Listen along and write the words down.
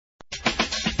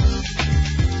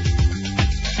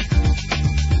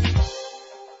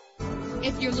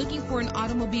If you're looking for an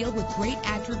automobile with great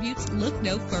attributes, look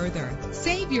no further.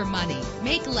 Save your money.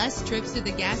 Make less trips to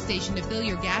the gas station to fill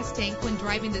your gas tank when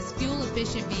driving this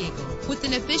fuel-efficient vehicle. With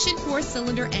an efficient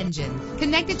 4-cylinder engine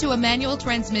connected to a manual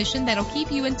transmission that'll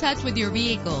keep you in touch with your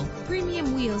vehicle.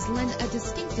 Premium wheels lend a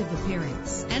distinctive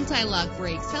appearance. Anti-lock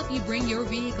brakes help you bring your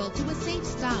vehicle to a safe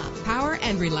stop. Power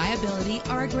and reliability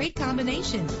are a great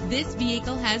combination. This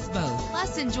vehicle has both.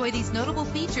 Plus, enjoy these notable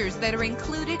features that are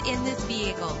included in this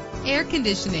vehicle: air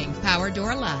conditioning, power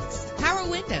door locks, power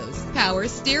windows, power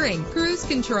steering, cruise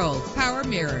control, power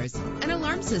mirrors, an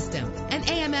alarm system, an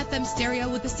AM/FM stereo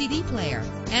with a CD player.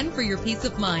 And for your peace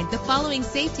of mind, the following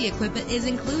safety equipment is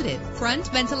included: front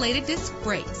ventilated disc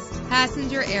brakes,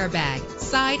 passenger airbag,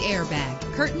 side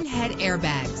airbag, curtain head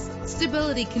airbags,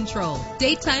 stability control,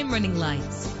 daytime running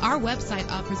lights. Our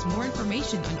website offers more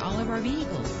information on all of our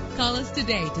vehicles. Call us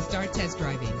today to start test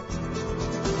driving.